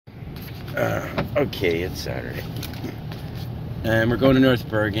Okay, it's Saturday. And we're going to North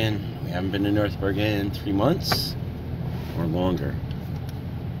Bergen. We haven't been to North Bergen in 3 months. Or longer.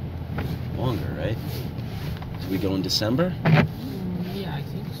 Longer, right? So we go in December? Yeah, I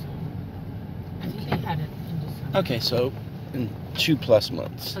think so. I think they had it in December. Okay, so in 2+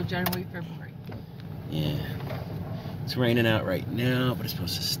 months. So January, February. Yeah. It's raining out right now, but it's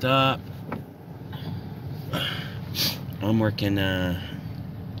supposed to stop. I'm working, I'm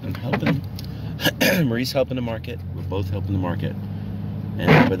helping. Marie's helping the market. We're both helping the market.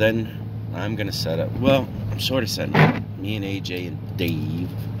 But then I'm going to set up, well, I'm sort of setting up. Me and AJ and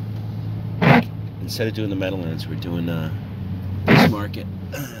Dave. Instead of doing the Meadowlands, we're doing this market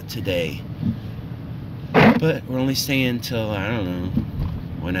today. But we're only staying till, I don't know,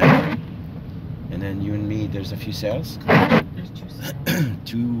 whenever. And then you and me, there's a few sales? There's 2 sales.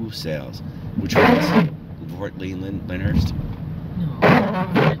 2 sales. Which ones? Fort Lee and Lyndhurst? No,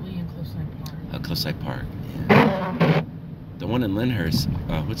 Fort Lee and Closide Park. Oh, Closide Park, yeah. The one in Lyndhurst,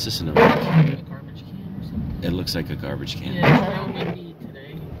 what's this in the rack? A garbage can or something? It looks like a garbage can. Yeah, it's real windy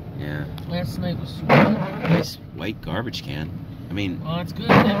today. Yeah. Last night was super windy. Nice white garbage can. I mean... Well, it's good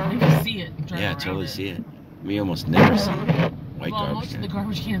that we can see it. Yeah, totally see it. We almost never see white garbage can. Most of the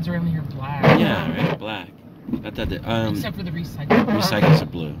garbage cans around here are black. Yeah, right, black. I thought that, except for the recycling. Recycles are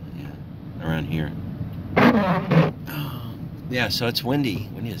blue, yeah, around here. Yeah, so it's windy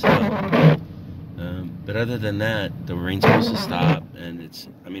as hell. But other than that, the rain's supposed to stop, and it's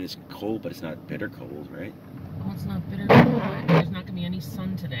cold, but it's not bitter cold, right? Well, it's not bitter cold. There's not going to be any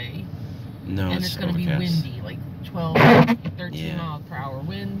sun today. No, and it's going to be windy, like 12, 13 mile per hour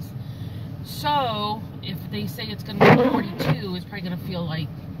winds. So, if they say it's going to be 42, it's probably going to feel like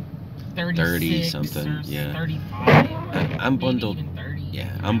 30 something, or 35. I'm bundled. Even 30. Yeah,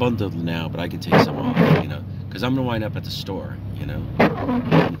 I'm bundled now, but I can take some off, you know, because I'm gonna wind up at the store, you know.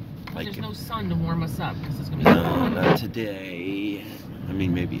 Like, there's no sun to warm us up because it's gonna be. No, not today. I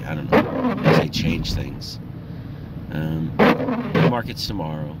mean, maybe I don't know. As they change things. The market's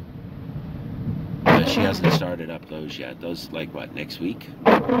tomorrow. She hasn't started up those yet. Those like what, next week?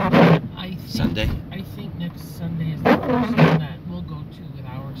 Sunday. I think next Sunday is the first one that we'll go to with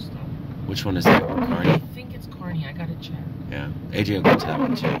our stuff. Which one is that? Carney? I think it's Carney. I gotta check. Yeah. AJ will go to that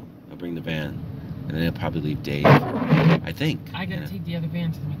one too. I'll bring the van. And then he'll probably leave Dave. I think. I gotta take the other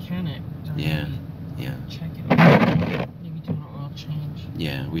van to the mechanic. Yeah. Yeah. Check it out. Maybe do an oil change.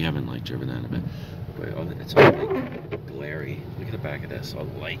 Yeah, we haven't like driven that in a bit. Wait, it's all like glary. Look at the back of this. All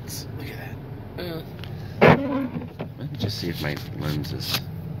the lights. Look at that. Let me just see if my lens is...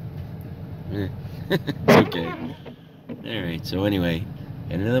 It's okay. Alright, so anyway,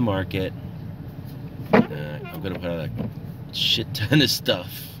 into the market. I'm gonna put out a shit ton of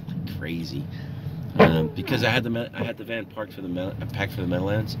stuff, like crazy, because I had the van parked for the packed for the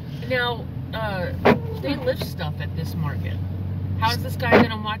Meadowlands. Now, they lift stuff at this market. How's this guy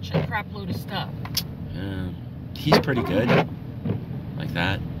gonna watch a crap load of stuff? He's pretty good, like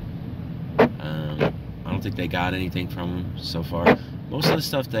that. I don't think they got anything from him so far. Most of the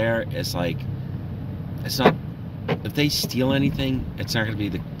stuff there is like, it's not. If they steal anything, it's not going to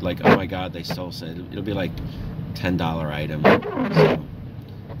be like, oh my god, they stole something. It'll be like $10 item. So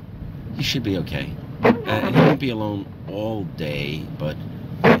he should be okay. And he won't be alone all day, but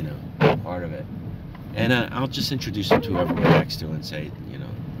you know, part of it. And I'll just introduce him to whoever we're next to and say, you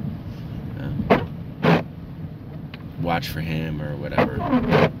know, watch for him or whatever.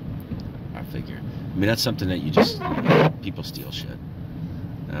 I figure. I mean, that's something that you just, you know, people steal shit.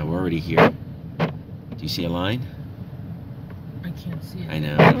 We're already here. Do you see a line? I can't see it. I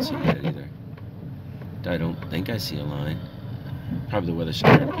know, I don't see that either. I don't think I see a line. Probably the weather's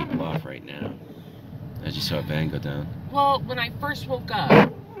scaring people off right now. I just saw a van go down. Well, when I first woke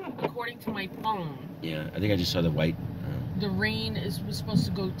up, according to my phone... Yeah, I think I just saw the white... The rain was supposed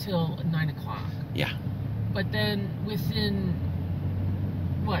to go till 9 o'clock. Yeah. But then within,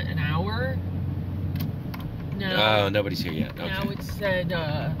 what, an hour? No. Oh, nobody's here yet. Okay. Now it said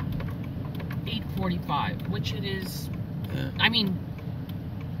 8:45, which it is... Yeah. I mean,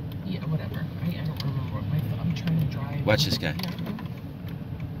 yeah, whatever. I don't remember what I'm trying to drive. Watch this guy.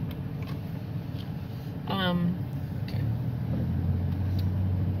 Yeah.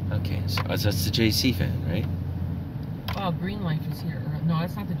 Okay, so that's the JC van, right? Oh, Green Life is here. No,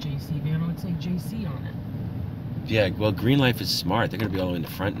 that's not the JC van. It looks like JC on it. Yeah, well, Green Life is smart. They're going to be all the way in the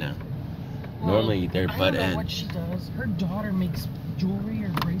front now. Well, normally, they're butt end. I don't know what she does. Her daughter makes jewelry or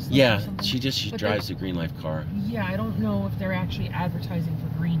bracelets yeah, or something. she drives the Green Life car. Yeah, I don't know if they're actually advertising for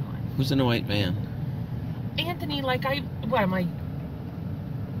Green Life. Who's in the white van? Anthony, like what am I,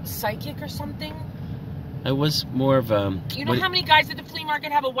 psychic or something? It was more of You know how many guys at the flea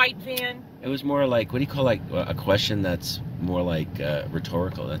market have a white van? It was more like, what do you call, like a question that's more like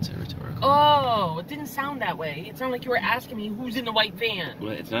rhetorical? That's it, rhetorical. Oh, it didn't sound that way. It sounded like you were asking me who's in the white van.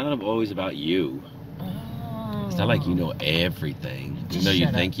 Well, it's not always about you. Oh. It's not like you know everything. Just Even though you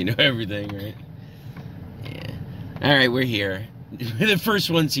shut think you know everything, right? Yeah. All right, we're here. The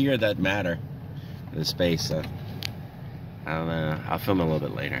first ones here that matter. The space. I'll film a little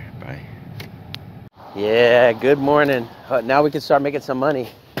bit later. Bye. Yeah, good morning. Now we can start making some money.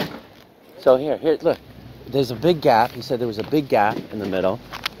 So here, look. There's a big gap. He said there was a big gap in the middle.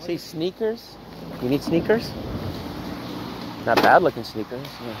 See, sneakers? You need sneakers? Not bad looking sneakers.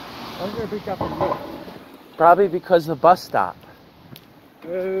 Yeah. Why is there a big gap in the middle? Probably because of the bus stop.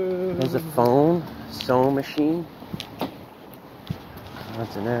 There's a phone, sewing machine.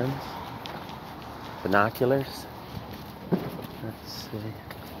 Odds and ends. Binoculars. Let's see.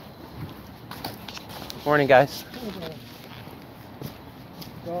 Morning, guys.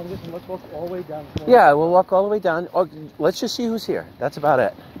 Well, let's walk all the way down. Yeah, we'll walk all the way down. Oh, let's just see who's here. That's about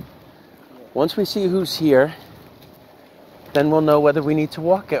it. Once we see who's here, then we'll know whether we need to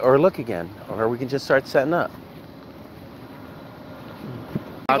walk it or look again, or we can just start setting up.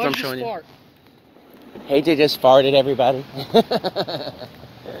 I'm showing you. AJ just farted, everybody.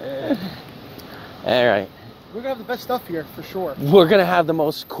 All right. We're gonna have the best stuff here for sure. We're gonna have the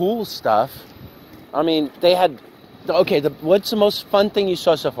most cool stuff. I mean, they had. Okay, what's the most fun thing you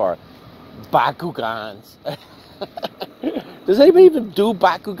saw so far? Bakugans. Does anybody even do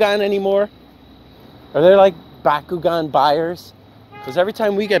Bakugan anymore? Are there like Bakugan buyers? Because every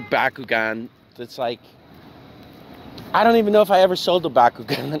time we get Bakugan, it's like, I don't even know if I ever sold a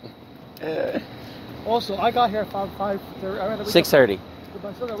Bakugan. Also, I got here at 5:30. 6:30.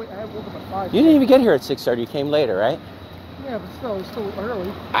 But still, I woke up at 5. You didn't even get here at 6:30. You came later, right? Yeah, but still, it's still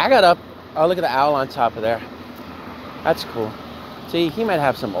early. I got up. Oh, look at the owl on top of there. That's cool. See, he might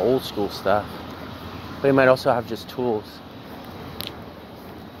have some old school stuff, but he might also have just tools.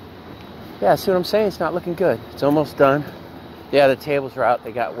 Yeah, see what I'm saying? It's not looking good. It's almost done. Yeah, the tables are out.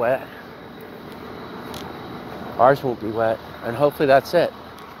 They got wet. Ours won't be wet, and hopefully that's it.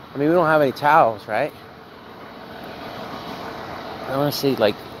 I mean, we don't have any towels, right? I want to see,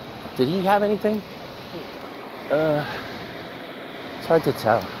 like, did he have anything? It's hard to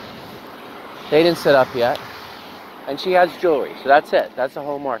tell. They didn't set up yet. And she has jewelry, so that's it. That's the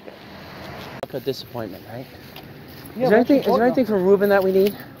whole market. A disappointment, right? Yeah, is there anything for Ruben that we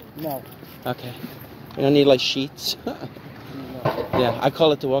need? No. Okay. We don't need, like, sheets? No. Yeah, I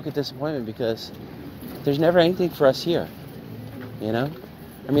call it the walk of disappointment because there's never anything for us here. You know?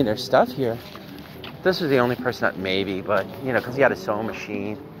 I mean, there's stuff here. This was the only person that maybe, but, you know, because he had a sewing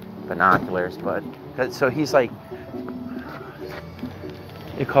machine, binoculars, but... So he's like...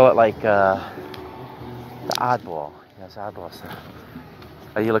 You call it like, the oddball. Yes, oddball stuff.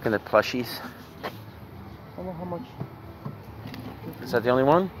 Are you looking at plushies? I don't know how much. Is that the only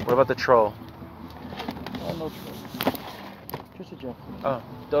one? What about the troll? Oh, no troll. Just a Geoffrey. Oh,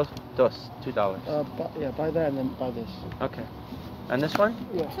 dos, $2. Yeah, buy that and then buy this. Okay. And this one?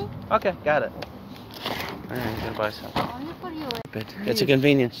 Yeah. Okay, got it. Alright, I'm gonna buy some. It's a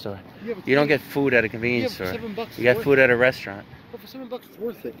convenience store. You don't get food at a convenience store. You get food at a restaurant. But for $7, it's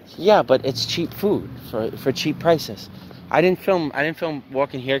worth it. Yeah, but it's cheap food for cheap prices. I didn't film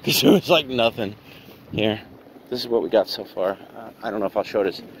walking here because it was like nothing here. This is what we got so far. I don't know if I'll show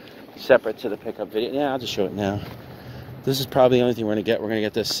this separate to the pickup video. Yeah, I'll just show it now. This is probably the only thing we're gonna get. We're gonna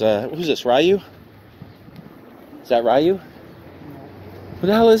get this. Who's this? Ryu? Is that Ryu? Who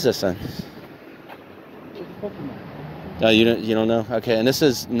the hell is this then? No, you don't know. Okay, and this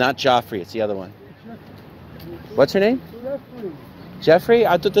is not Geoffrey. It's the other one. What's her name? Geoffrey?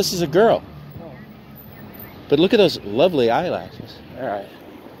 I thought this is a girl. But look at those lovely eyelashes. All right.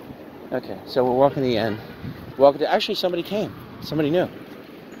 Okay, so we're walking the end. Actually, somebody came. Somebody new.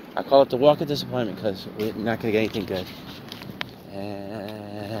 I call it the walk of disappointment because we're not going to get anything good.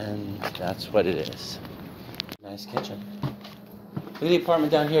 And that's what it is. Nice kitchen. Look at the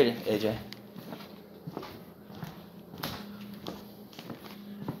apartment down here, AJ.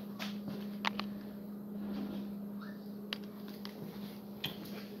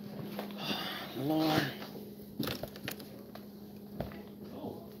 Lord.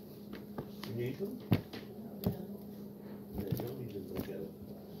 Oh. You need them? Okay.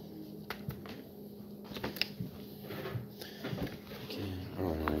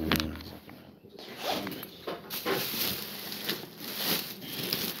 Oh,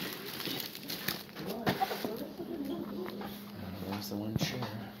 there's the one chair.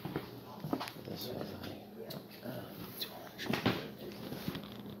 This was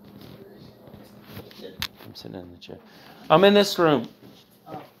sitting in the chair. I'm in this room.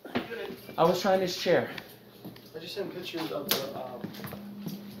 I was trying this chair. I just sent pictures of the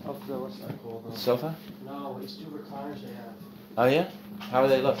what's that called? Sofa? No, it's 2 recliners they have. Oh yeah? How do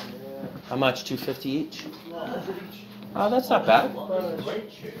they look? Yeah. How much? $250 each? No, 100 each. Oh, that's not bad.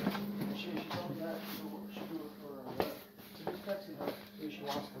 Great chair. She told me that she'll do it for to just texting her. She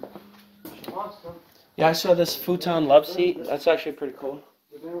wants them. She wants them. Yeah, I saw this futon love seat. That's actually pretty cool.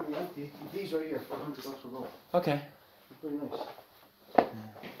 But they will be empty. These right here for $100 for both. Okay. They're pretty nice.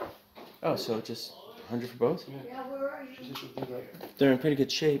 Oh, so just 100 for both? Yeah, where are you? She said she'll do that. They're in pretty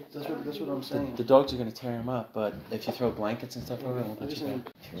good shape. That's what I'm saying. The dogs are gonna tear them up, but if you throw blankets and stuff over, it won't I be just too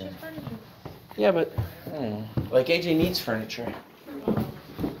bad. need- Yeah, but I don't know. Like AJ needs furniture.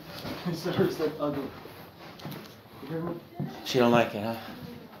 Sarah's like ugly. You hear me? She don't like it, huh?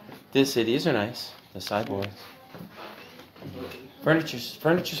 These are nice. The sideboards.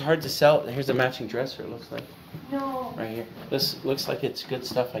 Furniture's hard to sell. Here's a matching dresser. It looks like. No. Right here. This looks like it's good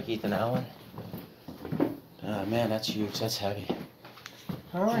stuff, like Ethan Allen. Oh man, that's huge. That's heavy.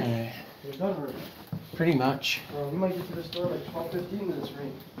 All right. You're done already. Pretty much. We might get to the store like 12-15 minutes,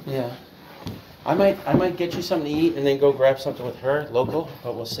 right? Yeah. I might get you something to eat and then go grab something with her, local,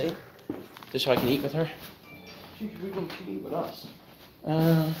 but we'll see. Just so I can eat with her. She can eat with us.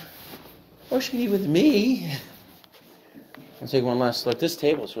 Or she can eat with me. Let's take one last look. This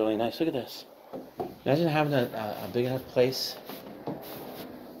table's really nice. Look at this. Imagine having a big enough place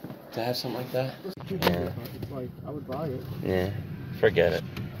to have something like that. Yeah. It's like, I would buy it. Yeah, forget it.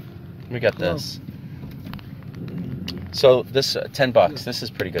 We got this. So this $10. This is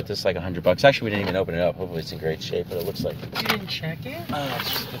pretty good. This is like $100. Actually, we didn't even open it up. Hopefully, it's in great shape. But it looks like. You didn't check it? It's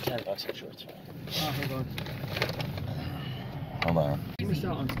just the $10 extra. It's fine. Hold on. Hold on. You missed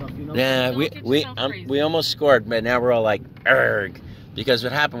out on stuff, you know? Yeah, we almost scored, but now we're all like, erg, because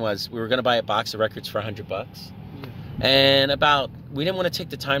what happened was we were gonna buy a box of records for $100, and we didn't want to take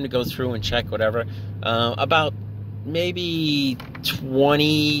the time to go through and check whatever. About maybe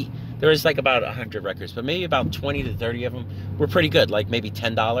 20. There was like about 100 records, but maybe about 20 to 30 of them were pretty good, like maybe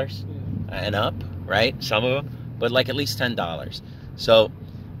 $10 and up, right? Some of them, but like at least $10. So,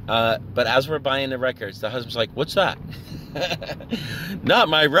 but as we're buying the records, the husband's like, "What's that?" Not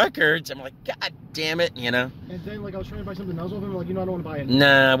my records. I'm like, God damn it, you know. And then like I was trying to buy something else over him, like, you know, I don't want to buy it.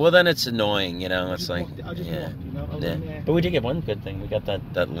 Nah, well then it's annoying, you know. It's like, I just walked, you know. Yeah. Like, nah. But we did get one good thing. We got that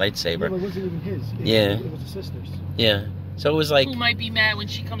lightsaber. Yeah, but it wasn't even his. It was his sister's. Yeah. So it was like. Who might be mad when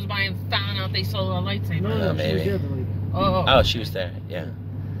she comes by and found out they sold a lightsaber? No, maybe. she was there, the lady. Oh, she was there. Yeah.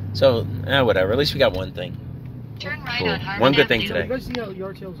 So whatever. At least we got one thing. Turn right Cool. on Harmon One good thing Avenue. today. You guys see how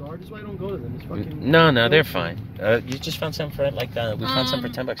yard sales are? This is why I don't go to them. It's fucking. No, they're fine. You just found something for like we found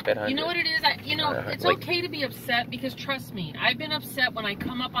something for $10, paid $100. You know what it is? It's like- okay to be upset because trust me, I've been upset when I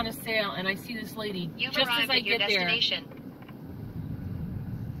come up on a sale and I see this lady You've just arrived as I at your get there. destination.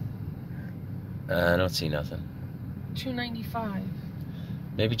 I don't see nothing. $2.95.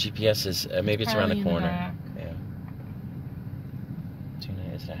 Maybe GPS is. Maybe it's around the Probably in the corner. back. Yeah.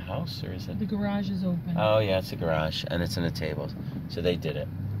 Is it a house or is it? The garage is open. Oh yeah, it's a garage and it's in the tables. So they did it.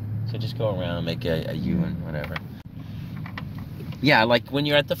 So just go around, make a U and whatever. Yeah, like when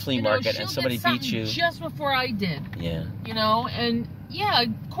you're at the flea market and somebody beats you. Just before I did. Yeah. You know, and yeah,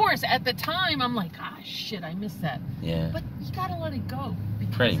 of course, at the time I'm like, shit, I missed that. Yeah. But you gotta let it go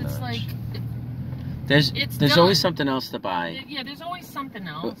because Pretty it's much. like. There's done. always something else to buy. Yeah, there's always something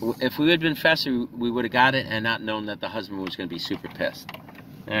else. If we had been faster, we would have got it and not known that the husband was going to be super pissed.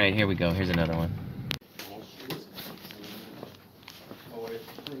 All right, here we go. Here's another one.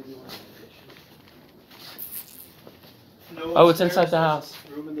 No it's inside the house.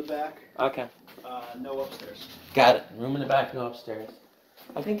 Room in the back. Okay. No upstairs. Got it. Room in the back, no upstairs.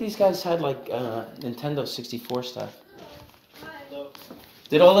 I think these guys had like Nintendo 64 stuff.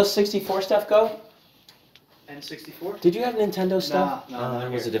 Did all this 64 stuff go? And 64? Did you have Nintendo stuff? Nah,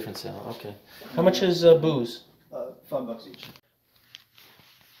 that was a different sale. Okay. How much is booze? $5 each.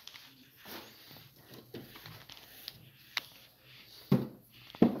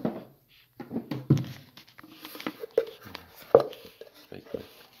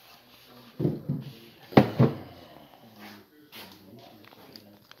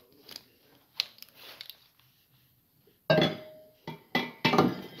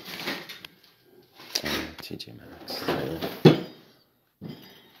 TJ Maxx.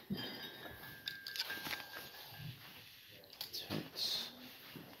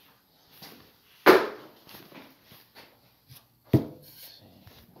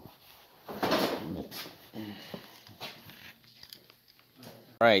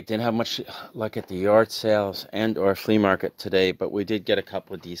 Alright, didn't have much luck at the yard sales and or flea market today, but we did get a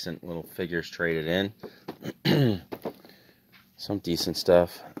couple of decent little figures traded in. Some decent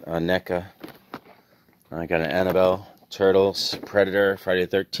stuff. NECA. I got an Annabelle, Turtles, Predator, Friday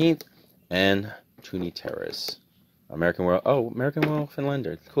the 13th, and Toony Terrors. American Werewolf in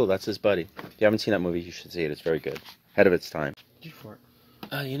London. Cool, that's his buddy. If you haven't seen that movie, you should see it. It's very good. Ahead of its time.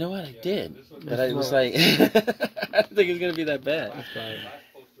 You know what? I did. But I was like, I didn't think it was going to be that bad.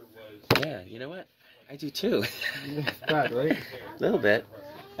 Yeah, you know what? I do too. It's bad, right? A little bit.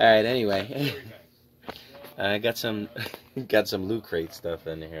 Alright, anyway. I got some Loot Crate stuff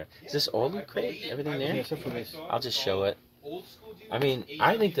in here. Is this all Loot Crate? Everything there? Except for this. I'll just show it. I mean,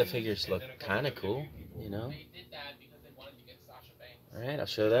 I think the figures look kind of cool, you know? Alright, I'll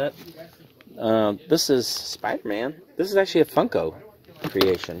show that. This is Spider-Man. This is actually a Funko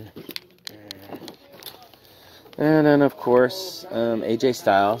creation. And then, of course, AJ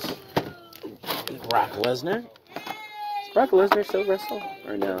Styles. Brock Lesnar. Does Brock Lesnar still wrestle?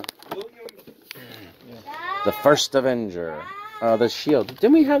 Or no? The First Avenger. The Shield.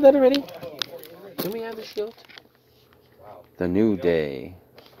 Didn't we have that already? Didn't we have the Shield? The New Day.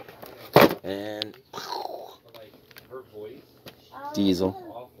 And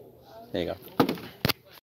Diesel. There you go.